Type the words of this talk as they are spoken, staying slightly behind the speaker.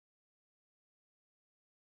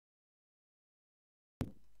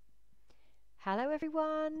Hello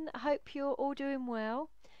everyone, I hope you're all doing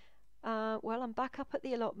well. Well, I'm back up at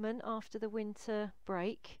the allotment after the winter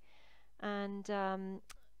break, and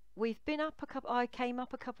we've been up I came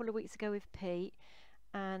up a couple of weeks ago with Pete,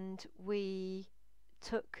 and we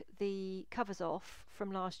took the covers off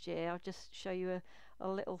from last year. I'll just show you a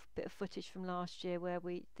little bit of footage from last year where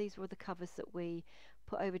these were the covers that we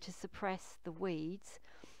put over to suppress the weeds.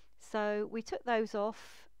 So we took those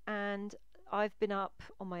off, and I've been up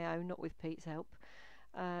on my own, not with Pete's help,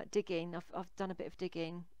 digging. I've done a bit of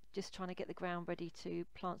digging, just trying to get the ground ready to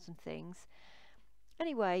plant some things.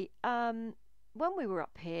 Anyway, when we were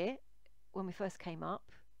up here, when we first came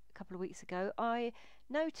up a couple of weeks ago, I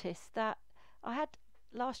noticed that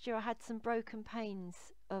last year I had some broken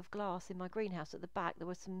panes of glass in my greenhouse at the back. There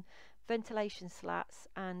were some ventilation slats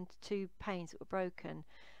and two panes that were broken,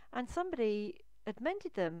 and somebody had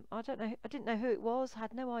mended them. I didn't know who it was,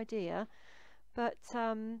 had no idea. But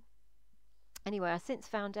anyway, I since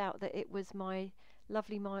found out that it was my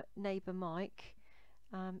lovely neighbour Mike.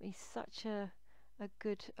 He's such a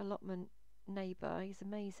good allotment neighbour. He's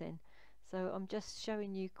amazing. So I'm just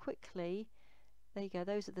showing you quickly. There you go.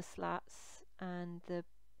 Those are the slats and the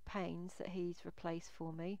panes that he's replaced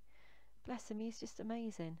for me. Bless him, he's just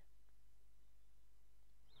amazing.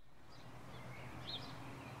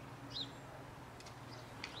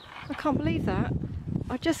 I can't believe that.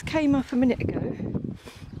 I just came up a minute ago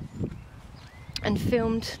and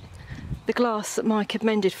filmed the glass that Mike had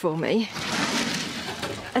mended for me,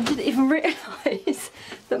 and didn't even realise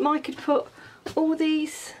that Mike had put all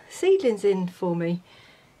these seedlings in for me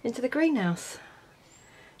into the greenhouse.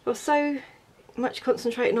 I was so much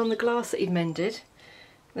concentrating on the glass that he'd mended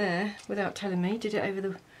there without telling me, did it over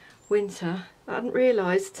the winter. I hadn't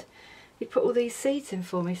realised he'd put all these seeds in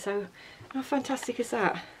for me. So how fantastic is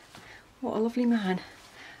that? What a lovely man.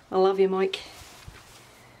 I love you, Mike.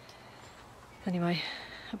 Anyway,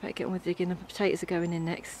 I better get on with digging. The potatoes are going in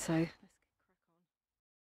next, so.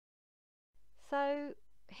 So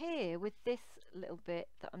here with this little bit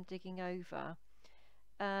that I'm digging over,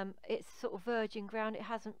 it's sort of virgin ground. It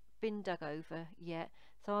hasn't been dug over yet,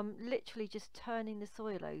 so I'm literally just turning the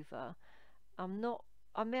soil over. I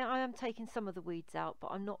am taking some of the weeds out,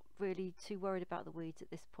 but I'm not really too worried about the weeds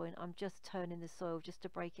at this point. I'm just turning the soil just to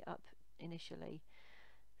break it up initially.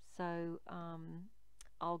 So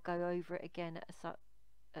I'll go over it again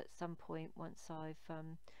at some point once I've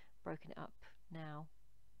broken it up now.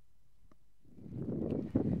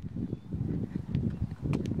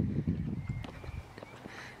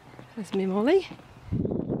 There's me Molly.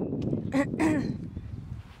 Let's go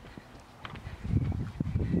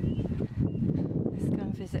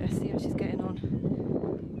and visit her, see how she's getting on.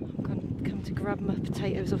 I'm going to come to grab my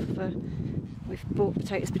potatoes off of her. We've bought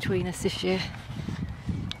potatoes between us this year.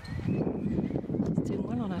 She's doing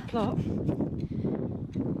well on her plot.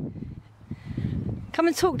 Come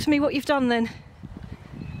and talk to me what you've done then.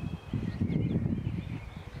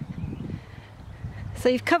 So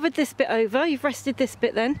you've covered this bit over, you've rested this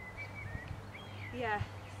bit then? Yeah,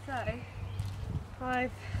 so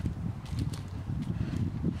I've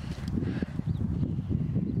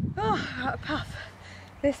out of puff.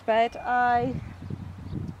 This bed I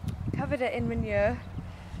covered it in manure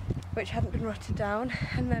which hadn't been rotted down,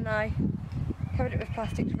 and then I covered it with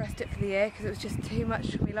plastic to rest it for the year because it was just too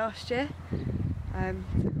much for me last year. So I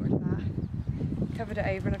got rid of that, covered it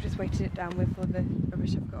over, and I've just weighted it down with all the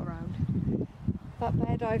rubbish I've got around. That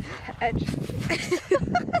bed I've edged.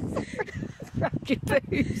 Grabbed your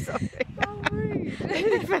boob, sorry. Oh, rude.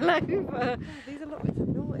 It fell over. Oh, these allotments are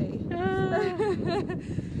naughty.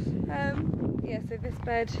 Yeah, so this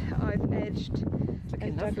bed I've edged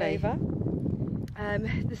and dug over.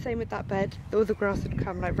 The same with that bed. All the grass would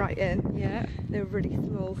come like right in. Yeah. They were really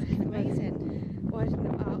small. Amazing. Widened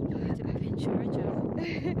them up. To pinch your edge out.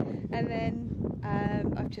 And then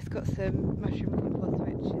I've just got some mushroom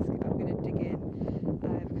compost which I'm going to dig in because I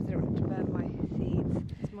don't want to burn my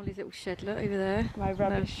seeds. There's Molly's little shed, look over there. My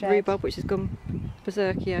rubbish shed. Rhubarb, which has gone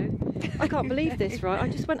berserkio. I can't believe this, right? I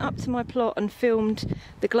just went up to my plot and filmed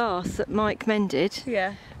the glass that Mike mended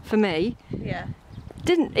for me. Yeah.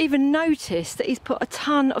 Didn't even notice that he's put a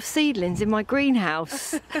ton of seedlings in my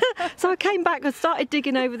greenhouse. So I came back and started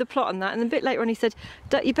digging over the plot and that, and a bit later on he said,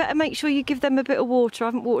 you better make sure you give them a bit of water. I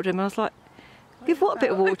haven't watered them. And I was like, give what a bit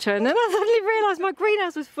of water? And then I suddenly realised my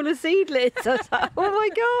greenhouse was full of seedlings. I was like, oh my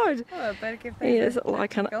God. Oh, I better give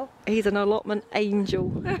them he's an allotment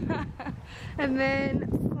angel. And then,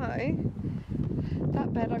 so,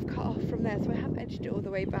 that bed I've cut off from there. So I haven't edged it all the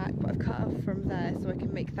way back, but I've cut off from there so I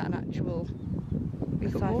can make that an actual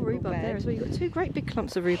You've got more rhubarb there as well. You've got 2 great big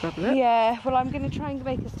clumps of rhubarb, look. Yeah, well I'm going to try and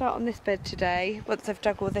make a start on this bed today, once I've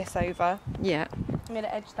dug all this over. Yeah. I'm going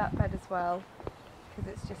to edge that bed as well,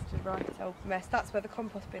 because it's just a right old mess. That's where the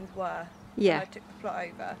compost bins were. Yeah. I took the plot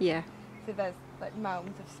over. Yeah. So there's like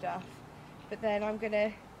mounds of stuff. But then I'm going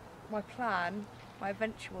to, my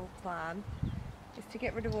eventual plan, is to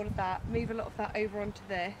get rid of all of that, move a lot of that over onto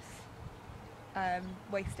this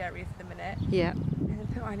waste area for the minute. Yeah. And then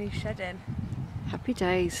put my new shed in. Happy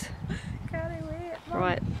days. Can't wait. Mum.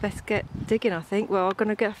 Right, let's get digging, I think. Well, I'm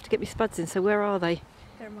going to have to get my spuds in, so where are they?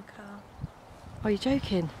 They're in my car. Are you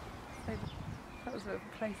joking? That was a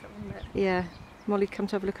close up, wasn't it? Yeah. Molly, come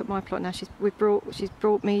to have a look at my plot now. She's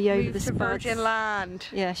brought me over Move the to spuds. virgin land.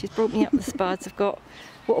 Yeah, she's brought me up the spuds. I've got,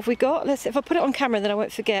 what have we got? Let's, if I put it on camera, then I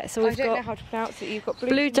won't forget. So we've I don't know got how to pronounce it. You've got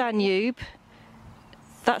Blue Danube.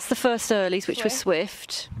 That's the first earlies, which was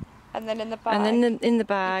Swift. Swift. And then in the bag. And then in the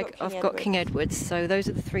bag, got King I've got King Edwards. So those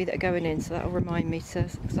are the 3 that are going in. So that'll remind me to,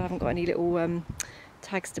 because I haven't got any little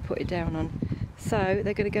tags to put it down on. So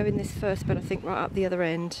they're going to go in this first bed, I think, right up the other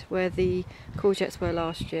end where the courgettes were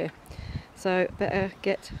last year. So better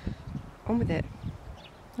get on with it,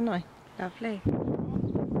 haven't I? Lovely.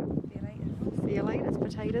 See you later,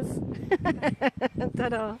 potatoes.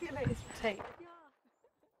 Ta-da. See you later, potato.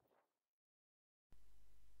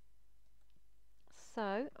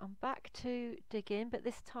 So I'm back to digging, but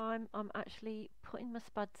this time I'm actually putting my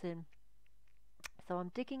spuds in. So I'm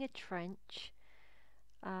digging a trench.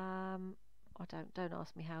 Don't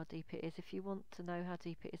ask me how deep it is. If you want to know how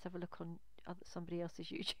deep it is, have a look on somebody else's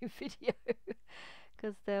YouTube video,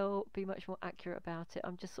 because they'll be much more accurate about it.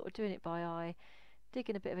 I'm just sort of doing it by eye,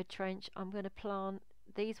 digging a bit of a trench. I'm going to plant,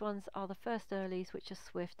 these ones are the first earlies, which are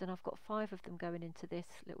Swift, and I've got 5 of them going into this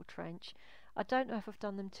little trench. I don't know if I've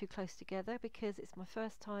done them too close together because it's my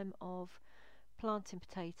first time of planting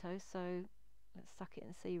potatoes, so let's suck it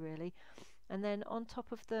and see really. And then on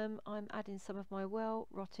top of them I'm adding some of my well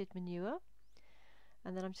rotted manure,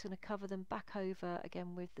 and then I'm just going to cover them back over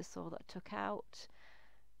again with the soil that I took out.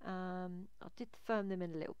 I did firm them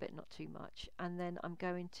in a little bit, not too much, and then I'm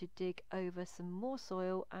going to dig over some more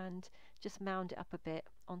soil and just mound it up a bit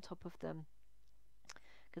on top of them,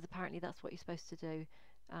 because apparently that's what you're supposed to do,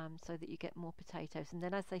 so that you get more potatoes. And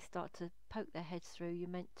then as they start to poke their heads through, you're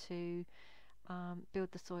meant to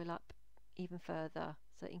build the soil up even further,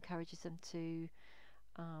 so it encourages them to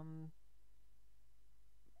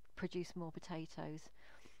produce more potatoes.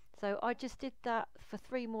 So I just did that for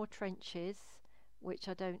 3 more trenches, which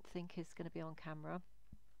I don't think is going to be on camera.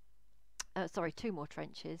 Sorry, 2 more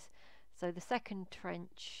trenches. So the second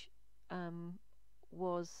trench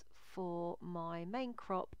was for my main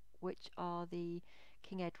crop, which are the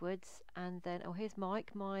King Edwards, and then, oh, here's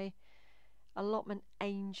Mike, my allotment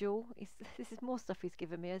angel. This is more stuff he's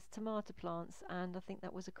given me as tomato plants, and I think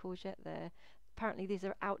that was a courgette there. Apparently these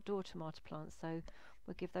are outdoor tomato plants, so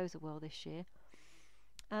we'll give those a whirl this year.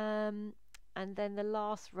 And then the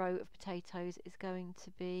last row of potatoes is going to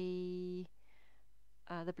be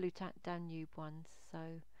the Blue Danube ones. So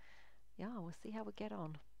yeah, we'll see how we get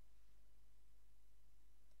on.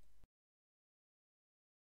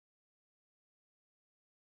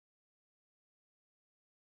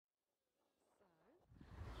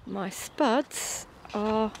 My spuds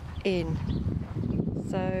are in.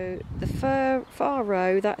 So the far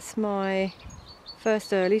row, that's my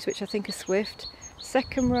first earlies, which I think are Swift.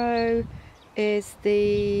 Second row is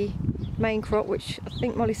the main crop, which I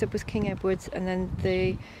think Molly said was King Edwards, and then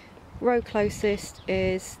the row closest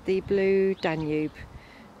is the Blue Danube.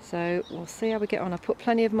 So we'll see how we get on. I put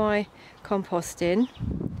plenty of my compost in,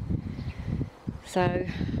 so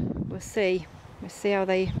we'll see how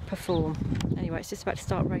they perform. Anyway, it's just about to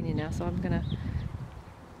start raining now, so I'm gonna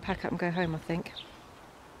pack up and go home, I think.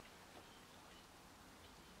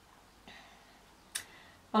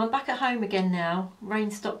 Well, I'm back at home again now.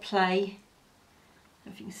 Rain stopped play. I don't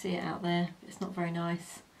know if you can see it out there, but it's not very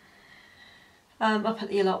nice. Up at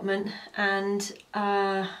the allotment, and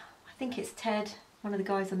I think it's Ted, one of the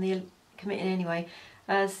guys on the committee anyway,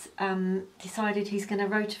 has decided he's going to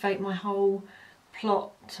rotivate my whole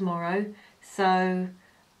plot tomorrow. So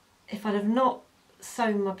if I'd have not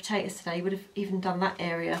sown my potatoes today, I would have even done that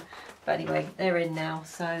area. But anyway, they're in now,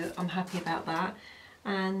 so I'm happy about that.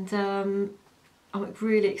 And I'm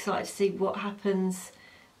really excited to see what happens,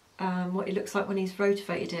 what it looks like when he's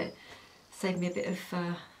rotivated it. Saved me a bit of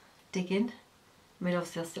digging. I mean,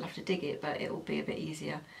 obviously I'll still have to dig it, but it will be a bit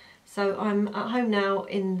easier. So I'm at home now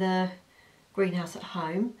in the greenhouse at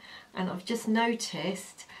home, and I've just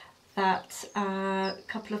noticed that a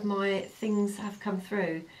couple of my things have come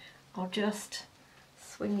through. I'll just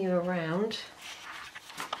swing you around.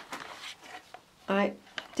 I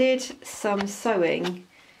did some sowing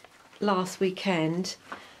last weekend,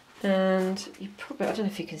 and you probably, I don't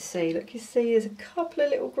know if you can see, look, you see there's a couple of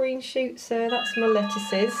little green shoots there. That's my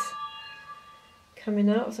lettuces coming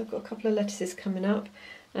up. So I've got a couple of lettuces coming up,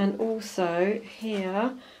 and also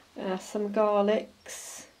here some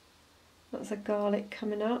garlics. That's a garlic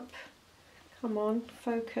coming up. Come on,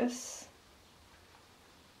 focus.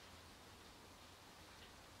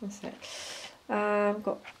 That's it. I've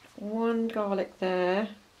got one garlic there.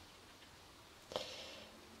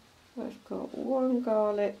 I've got one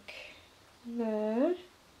garlic there.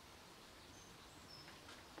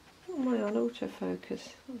 Oh, am I on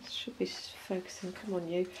autofocus? I should be focusing. Come on,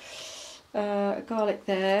 you. A garlic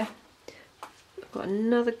there. I've got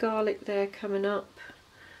another garlic there coming up.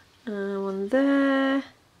 One there.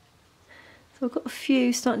 So I've got a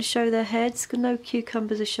few starting to show their heads. No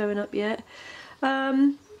cucumbers are showing up yet.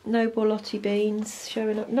 No borlotti beans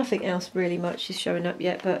showing up. Nothing else really much is showing up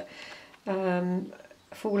yet, but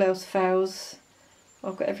if all else fails,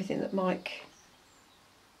 I've got everything that Mike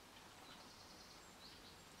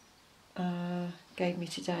gave me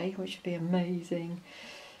today, which would be amazing.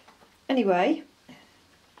 Anyway,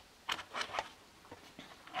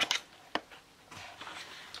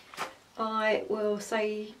 I will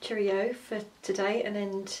say cheerio for today and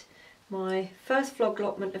end my first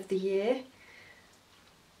vloglotment of the year.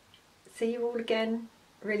 See you all again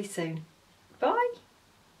really soon. Bye!